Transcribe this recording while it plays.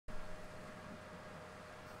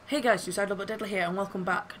Hey guys, Suicidal but Deadly here, and welcome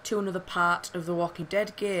back to another part of the Walking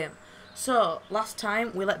Dead game. So, last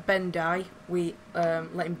time we let Ben die. We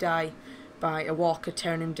let him die by a walker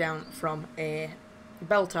tearing him down from a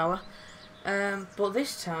bell tower. But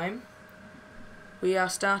this time, we are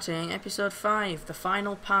starting episode 5, the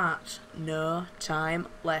final part, No Time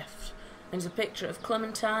Left. There's a picture of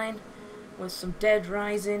Clementine with some dead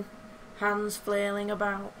rising, hands flailing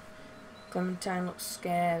about. Clementine looks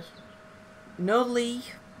scared. No Lee.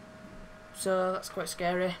 So that's quite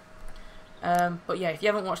scary. But yeah, if you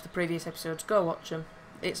haven't watched the previous episodes, go watch them.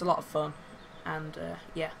 It's a lot of fun. And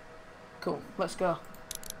yeah, cool. Let's go.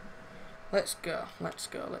 Let's go. Let's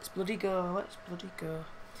go. Let's bloody go. Let's bloody go.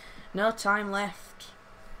 No time left.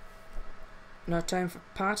 No time for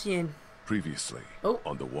partying. Previously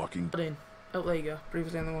on The Walking Dead. Oh, there you go.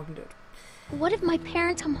 Previously on The Walking Dead. What if my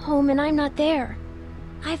parents come home and I'm not there?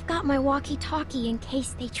 I've got my walkie-talkie in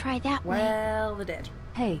case they try that way. Well, they're dead.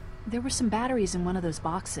 Hey, there were some batteries in one of those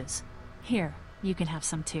boxes. Here, you can have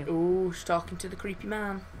some too. Ooh, she's talking to the creepy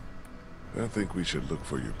man. I think we should look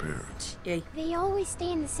for your parents. Yay. They always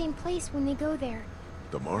stay in the same place when they go there.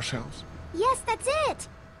 The Marsh House? Yes, that's it!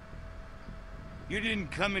 You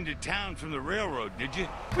didn't come into town from the railroad, did you?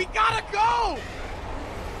 We gotta go!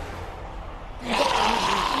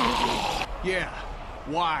 Yeah,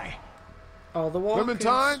 why? All the walkers.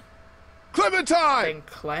 Clementine? Clementine! Then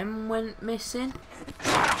Clem went missing.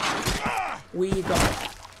 We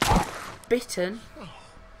got bitten.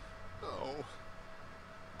 Oh.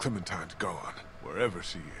 Clementine's gone. Wherever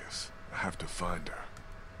she is, I have to find her.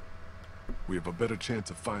 We have a better chance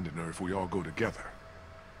of finding her if we all go together.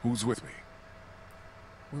 Who's with me?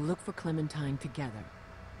 We'll look for Clementine together.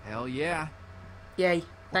 Hell yeah. Yay.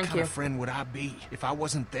 Thank What kind you. of friend would I be if I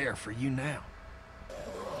wasn't there for you now?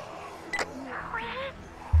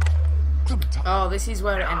 Clementine! Oh, this is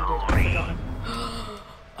where it ended. I've forgotten.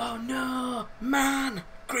 Oh no! Man!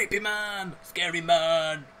 Creepy man! Scary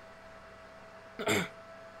man!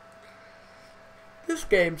 This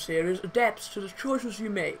game series adapts to the choices you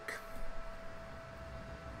make.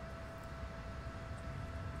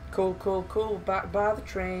 Cool, cool, cool. Back by the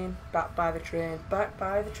train. Back by the train. Back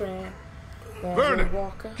by the train. There's Vernon, a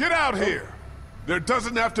walker. get out here! There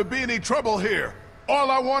doesn't have to be any trouble here. All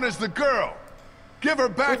I want is the girl. Give her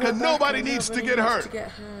back Give her and back nobody and needs to nobody get needs hurt. to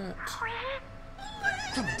get hurt.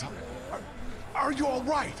 Clementine, are you all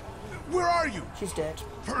right? Where are you? She's dead.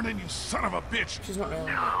 Vernon, you son of a bitch. She's not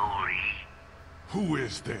really. Holy. Who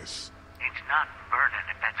is this? It's not Vernon,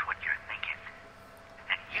 if that's what you're thinking.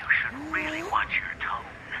 And you should really watch your tone.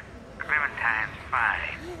 Clementine's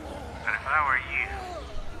fine. But if I were you,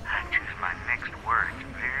 I'd choose my next words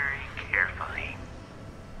very carefully.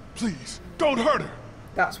 Please, don't hurt her.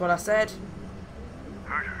 That's what I said.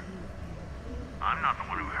 Hurt her? I'm not the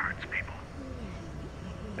one who hurts people.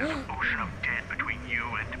 There's an ocean of dead between you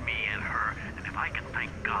and me and her, and if I can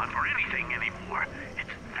thank God for anything anymore, it's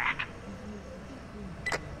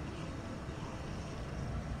that.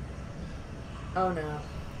 Oh no.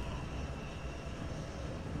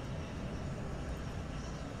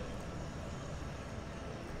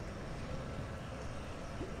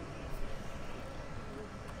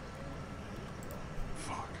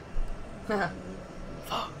 Fuck.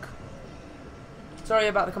 Fuck. Sorry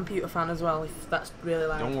about the computer fan as well, if that's really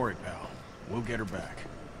loud. Don't worry, pal. We'll get her back.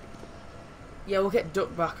 Yeah, we'll get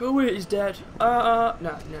Duck back. Oh wait, he's dead. No,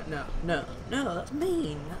 that's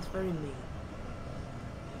mean. That's very mean.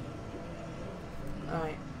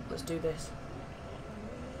 Alright, let's do this.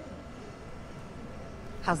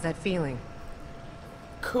 How's that feeling?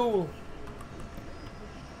 Cool.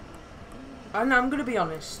 And I'm gonna be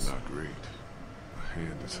honest. Not great. My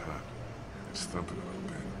hand is hot. And it's thumping a little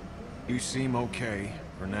bit. You seem okay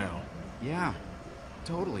for now. Yeah,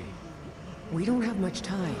 totally. We don't have much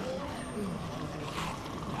time.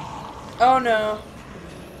 Oh no.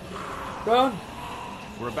 Run.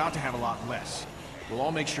 We're about to have a lot less. We'll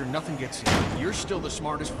all make sure nothing gets in. You're still the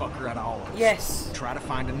smartest fucker out of all of us. Yes. Try to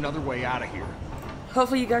find another way out of here.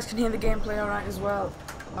 Hopefully you guys can hear the gameplay alright as well.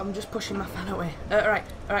 I'm just pushing my fan away. Alright,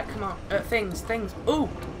 come on. Things. Ooh,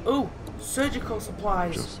 surgical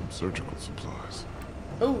supplies. Just some surgical supplies.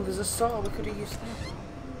 Oh, there's a saw. We could have used that.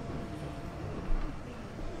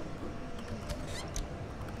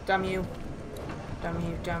 Damn you. Damn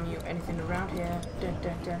you. Anything around here? Dun.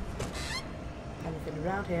 Anything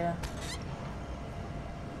around here?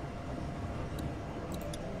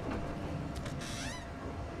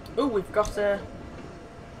 Oh, we've got a...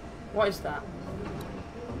 What is that?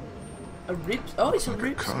 A rib... Oh, it's a Like a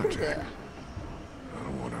rib contract. splitter. I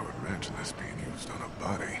don't want to imagine this being used on a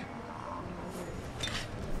body.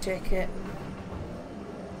 Take it.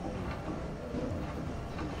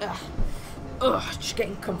 Ugh, just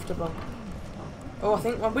getting comfortable. Oh, I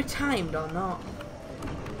think, well, we timed or not?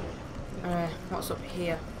 What's up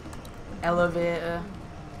here? Elevator.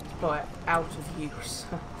 Let's put it out of use.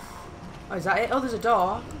 Oh, is that it? Oh, there's a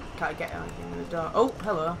door. Can't get anything with the door. Oh,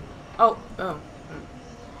 hello. Oh.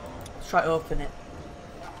 Let's try to open it.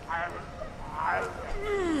 I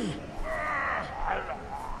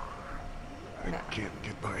can't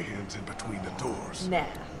get my hands in between the doors. Nah.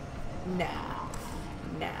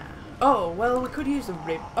 Oh, well, we could use the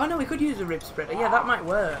rib. Oh, no, we could use the rib spreader. Yeah, that might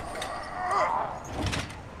work.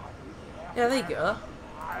 Yeah, there you go.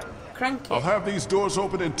 Crank it. I'll have these doors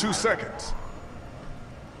open in 2 seconds.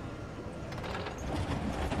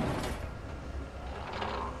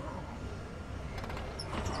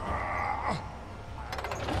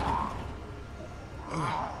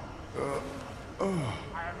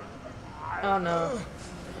 Oh no.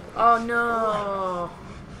 Oh no.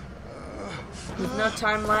 There's no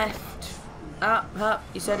time left.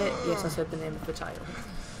 You said it. Yes, I said the name of the title.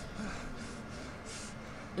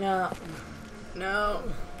 No.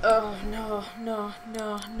 Oh no.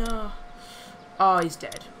 Oh, he's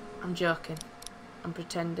dead. I'm joking. I'm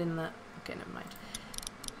pretending that. Okay, never mind.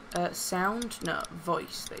 Sound? No,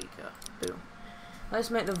 voice. There you go. Boom. Let's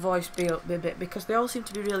make the voice be up a bit because they all seem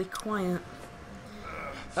to be really quiet.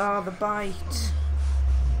 Oh, the bite.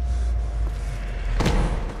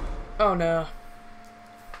 Oh no.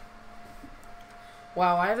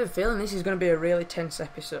 Wow, I have a feeling this is going to be a really tense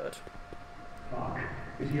episode. Fuck.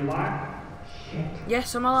 Is he alive? Shit.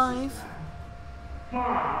 Yes, I'm alive.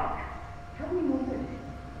 Fuck. Tell me more.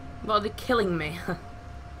 What, are they killing me?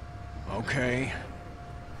 Okay.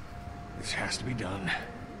 This has to be done.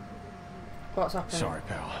 What's happening? Sorry,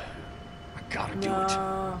 pal. I gotta do it.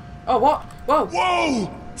 No. Oh, what? Whoa!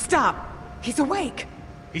 Whoa! Stop! He's awake!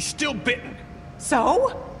 He's still bitten.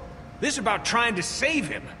 So? This is about trying to save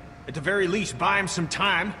him. At the very least, buy him some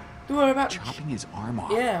time. What about... Chopping his arm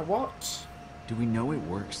off. Yeah, what? Do we know it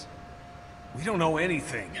works? We don't know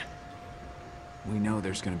anything. We know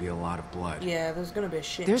there's gonna be a lot of blood. Yeah, there's gonna be a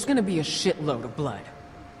shit. There's gonna be a shitload of blood.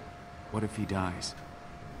 What if he dies?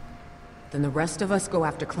 Then the rest of us go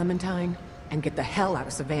after Clementine and get the hell out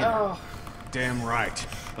of Savannah. Oh, Damn right.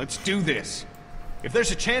 Let's do this. If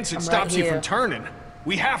there's a chance it I'm stops right you here. from turning,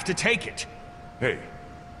 we have to take it. Hey,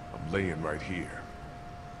 I'm laying right here.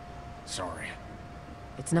 Sorry.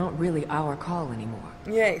 It's not really our call anymore.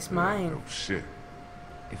 yeah, it's mine. Oh shit.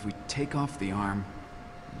 If we take off the arm,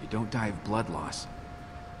 and you don't die of blood loss,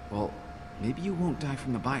 well, maybe you won't die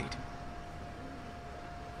from the bite.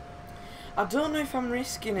 I don't know if I'm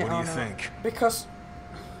risking it What do or you not. think? Because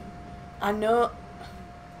I know.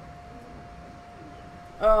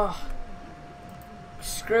 Oh,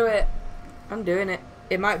 screw it. I'm doing it.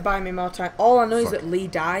 It might buy me more time. All I know is Fuck. that Lee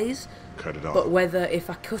dies. Cut it off. But whether if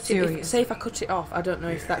I cut it, Serious. say if I cut it off, I don't know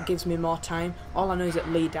if that gives me more time. All I know is that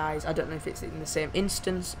Lee dies. I don't know if it's in the same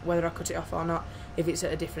instance, whether I cut it off or not. If it's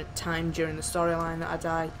at a different time during the storyline that I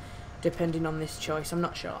die, depending on this choice, I'm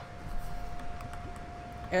not sure.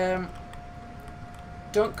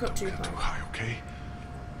 Don't cut too Get too high. high, okay?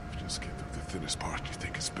 Just get through the thinnest part you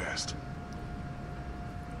think is best.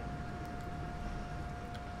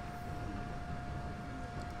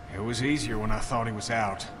 It was easier when I thought he was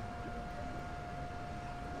out.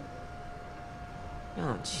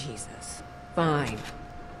 Oh, Jesus. Fine.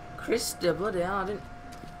 Krista, bloody hell, I didn't.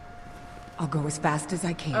 I'll go as fast as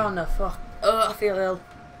I can. Oh no, fuck. Oh, I feel ill.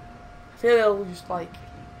 I feel ill, just like.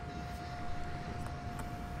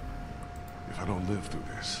 If I don't live through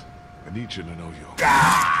this, I need you to know you'll...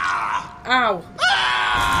 Ow!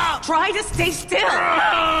 Try to stay still!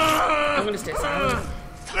 I'm gonna stay silent.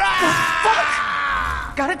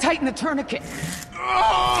 Gotta tighten the tourniquet.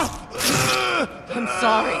 I'm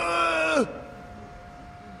sorry.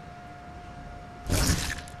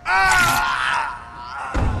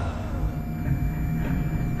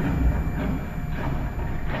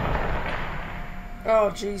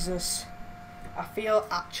 Oh, Jesus. I feel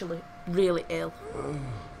actually really ill.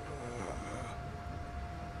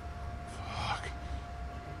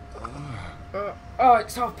 Oh,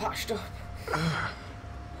 it's all patched up.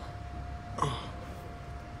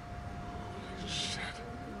 Shit.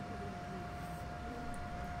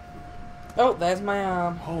 Oh, there's my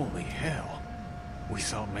arm. Holy hell. We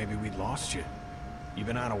thought maybe we'd lost you. You've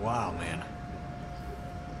been out a while, man.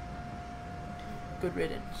 Good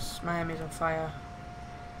riddance. Miami's on fire.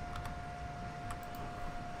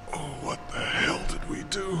 Oh, what the hell did we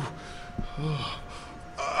do?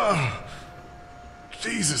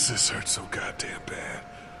 Jesus, this hurts so goddamn bad.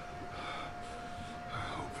 I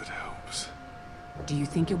hope it helps. Do you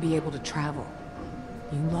think you'll be able to travel?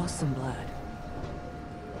 You lost some blood.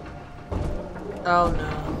 Oh no.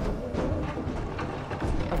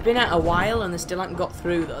 I've been out a while and they still haven't got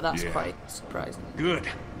through though. That's quite surprising. Good.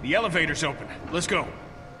 The elevator's open. Let's go.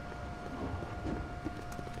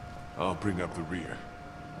 I'll bring up the rear.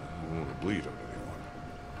 I don't want to bleed on anyone.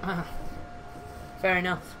 Ah, fair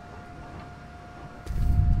enough.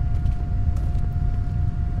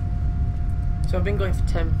 So I've been going for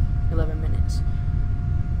 10, 11 minutes.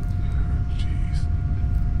 Jeez.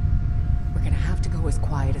 We're gonna have to go as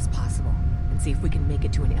quiet as possible and see if we can make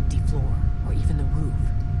it to an empty floor or even the roof.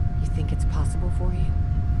 You think it's possible for you?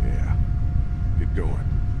 Yeah. Get going.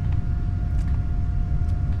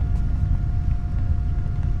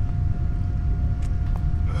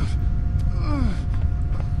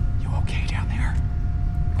 You okay down there?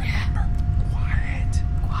 Remember, quiet.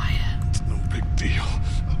 Quiet. It's no big deal.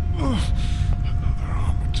 Another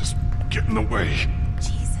arm would just get in the way.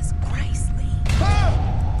 Jesus Christ, Lee.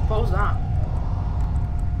 What was that?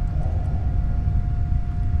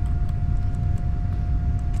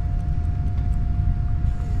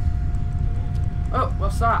 Oh,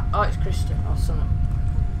 what's that? Oh, it's Krista or something.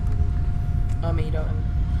 Oh, me, don't.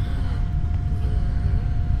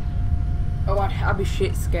 Oh, I'd be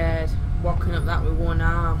shit scared walking up that with one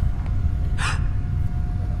arm.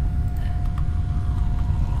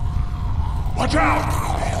 Watch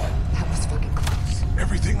out! That was fucking close.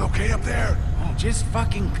 Everything okay up there? Oh, just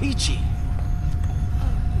fucking peachy.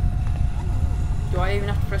 Do I even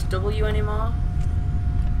have to press W anymore?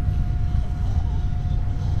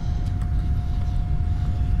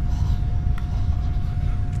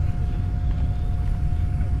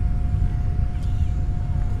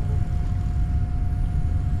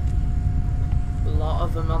 A lot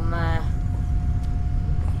of them on there.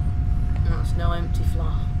 That's no empty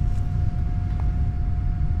floor.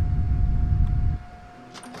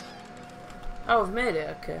 Oh, I've made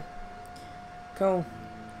it, okay. Cool.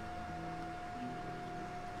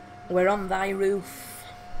 We're on thy roof.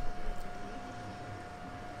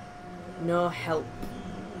 No help.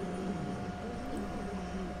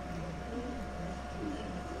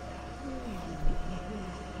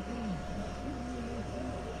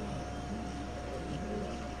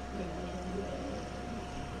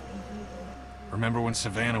 Remember when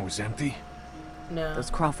Savannah was empty? No. Those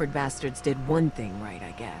Crawford bastards did one thing right,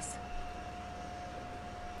 I guess.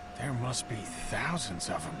 There must be thousands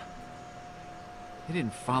of them. They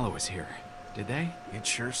didn't follow us here, did they? It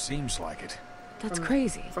sure seems like it. That's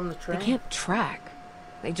crazy. From the train. They can't track.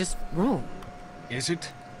 They just roam. Is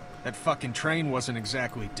it? That fucking train wasn't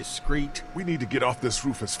exactly discreet. We need to get off this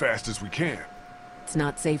roof as fast as we can. It's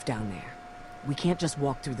not safe down there. We can't just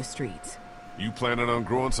walk through the streets. You planning on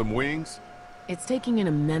growing some wings? It's taking an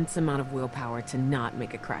immense amount of willpower to not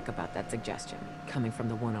make a crack about that suggestion, coming from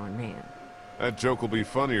the one-armed man. That joke will be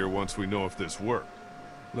funnier once we know if this worked.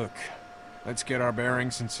 Look, let's get our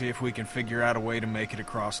bearings and see if we can figure out a way to make it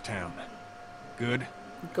across town. Good?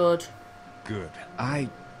 Good. Good. I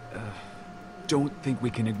don't think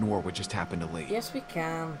we can ignore what just happened to Lee. Yes, we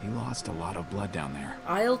can. He lost a lot of blood down there.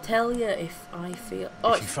 I'll tell you if I feel.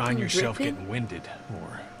 Oh, If you find yourself dripping? getting winded,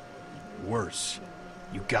 or worse,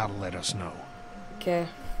 you gotta let us know. Okay.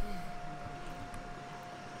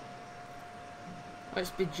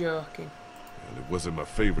 Let's be joking. And it wasn't my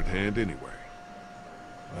favorite hand anyway.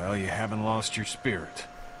 Well, you haven't lost your spirit.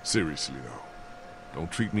 Seriously, though.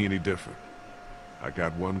 Don't treat me any different. I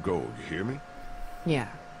got one goal, you hear me? Yeah,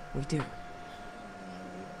 we do.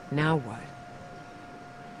 Now what?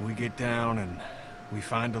 We get down and we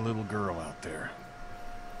find a little girl out there.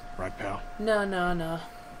 Right, pal? No. Now,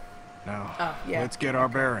 Oh, yeah. let's get our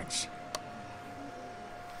bearings.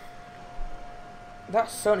 That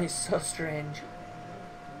sun is so strange.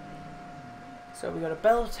 So we got a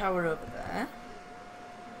bell tower over there.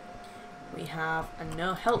 We have a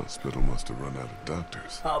no help. Hospital must have run out of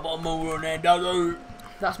doctors. How about more on that?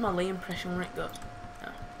 That's my Lee impression when it goes. Oh.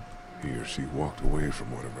 He or she walked away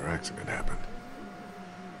from whatever accident happened.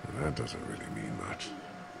 And that doesn't really mean much.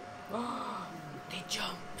 They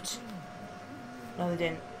jumped. No, they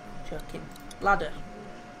didn't. Joking. Ladder.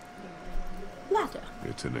 Ladder.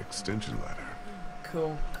 It's an extension ladder.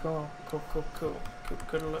 Cool. Good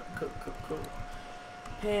look. Cool.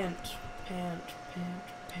 Paint.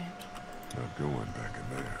 Not going back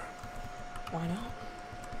in there. Why not?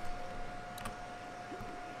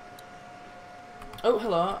 Oh,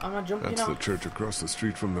 hello. Am I jumping That's off? the church across the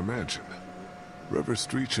street from the mansion. River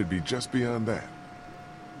Street should be just beyond that.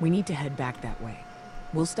 We need to head back that way.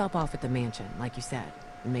 We'll stop off at the mansion, like you said,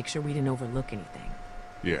 and make sure we didn't overlook anything.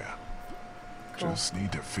 Yeah. Cool. Just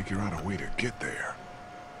need to figure out a way to get there.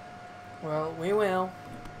 Well, we will.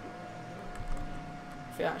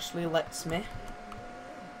 If it actually lets me.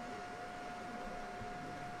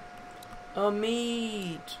 Oh,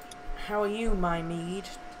 Mead. How are you, my Mead?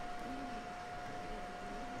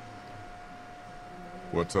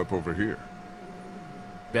 What's up over here?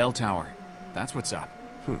 Bell tower. That's what's up.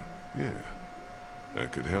 Yeah.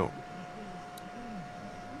 That could help.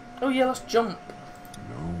 Oh yeah, let's jump.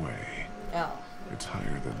 No way. Oh. It's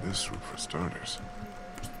higher than this roof for starters.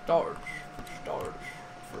 For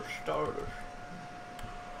starters.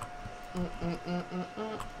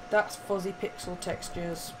 That's fuzzy pixel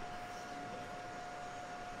textures.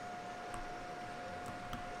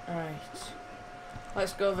 Alright.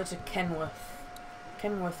 Let's go over to Kenworth.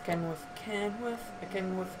 Kenworth.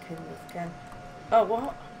 Oh,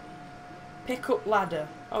 what? Pick up ladder.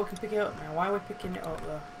 Oh, we can pick it up now. Why are we picking it up,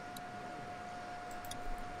 though?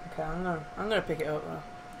 Okay, I'm gonna pick it up, though.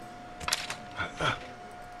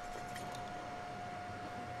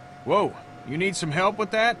 Whoa, you need some help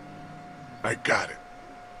with that? I got it.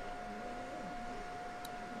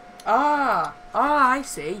 I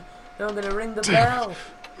see. They're gonna ring the bell.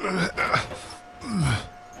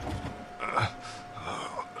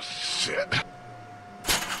 Oh, shit.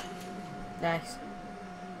 Nice.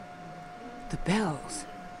 The bells.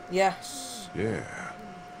 Yes. Yeah.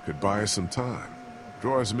 Could buy us some time.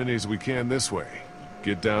 Draw as many as we can this way.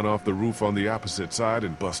 Get down off the roof on the opposite side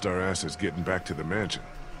and bust our asses getting back to the mansion.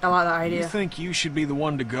 I like that idea. You think you should be the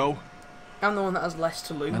one to go? I'm the one that has less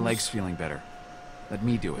to lose. My leg's feeling better. Let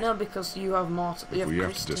me do it. No, because you have more to... If we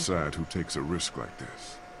have to decide who takes a risk like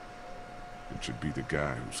this, it should be the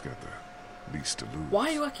guy who's got the least to lose.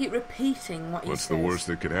 Why do I keep repeating what he says? What's the worst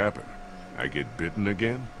that could happen? I get bitten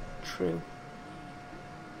again? True.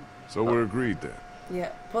 So we're agreed then.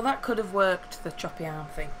 Yeah, well that could have worked, the choppy arm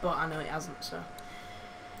thing, but I know it hasn't, so...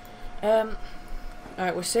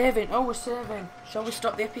 Alright, we're saving. Oh, we're saving. Shall we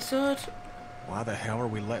stop the episode? Why the hell are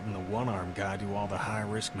we letting the one-armed guy do all the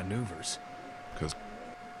high-risk maneuvers?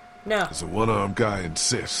 No. Because the one-armed guy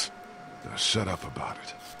insists. Now shut up about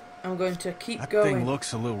it. I'm going to keep That going. thing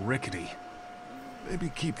looks a little rickety. Maybe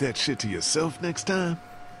keep that shit to yourself next time?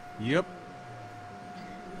 Yep.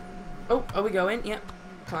 Oh, are we going? Yep.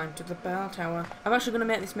 Climb to the bell tower. I'm actually going to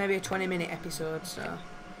make this maybe a 20-minute episode, so...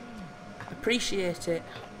 appreciate it.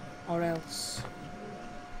 Or else...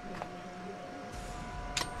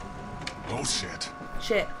 Oh shit.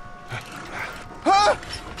 Shit. Ah!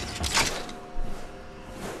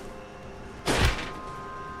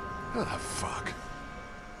 Ah, fuck.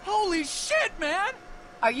 Holy shit, man!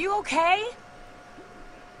 Are you okay?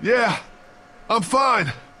 Yeah, I'm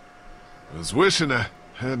fine. I was wishing I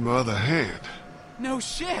had my other hand. No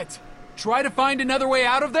shit! Try to find another way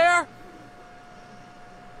out of there?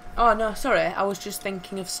 Oh no, sorry. I was just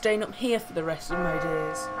thinking of staying up here for the rest of my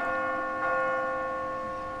days.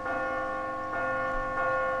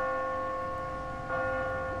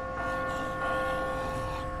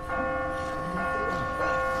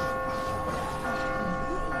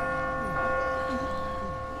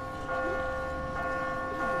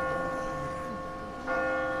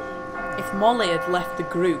 If Molly had left the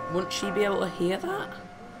group, wouldn't she be able to hear that?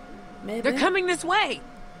 Maybe. They're coming this way!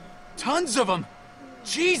 Tons of them!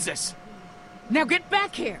 Jesus! Now get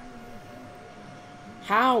back here!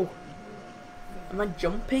 How? Am I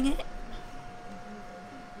jumping it?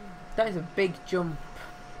 That is a big jump.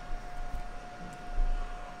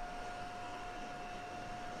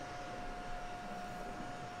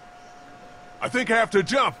 I think I have to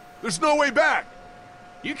jump. There's no way back.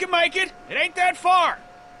 You can make it! It ain't that far!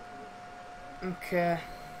 Okay.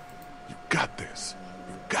 You got this.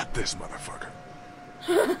 You got this, motherfucker.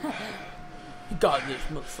 You got this,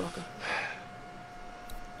 motherfucker.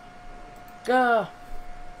 Go.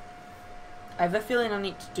 I have a feeling I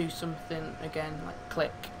need to do something again, like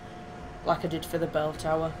click. Like I did for the bell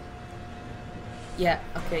tower. Yeah,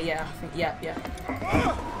 okay, yeah, I think, yeah.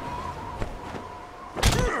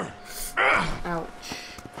 Ouch.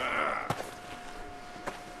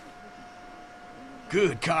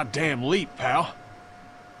 Good goddamn leap, pal.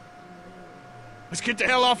 Let's get the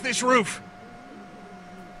hell off this roof.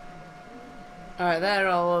 Alright, they're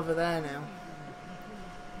all over there now.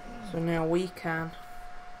 So now we can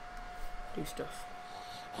do stuff.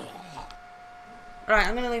 Right,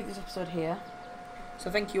 I'm going to leave this episode here. So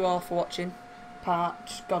thank you all for watching.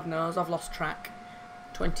 Part, God knows, I've lost track.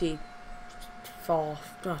 24,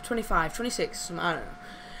 no, 25, 26, I don't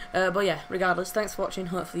know. But yeah, regardless, thanks for watching.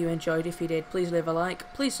 Hopefully you enjoyed. If you did, please leave a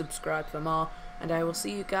like. Please subscribe for more. And I will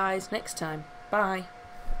see you guys next time. Bye.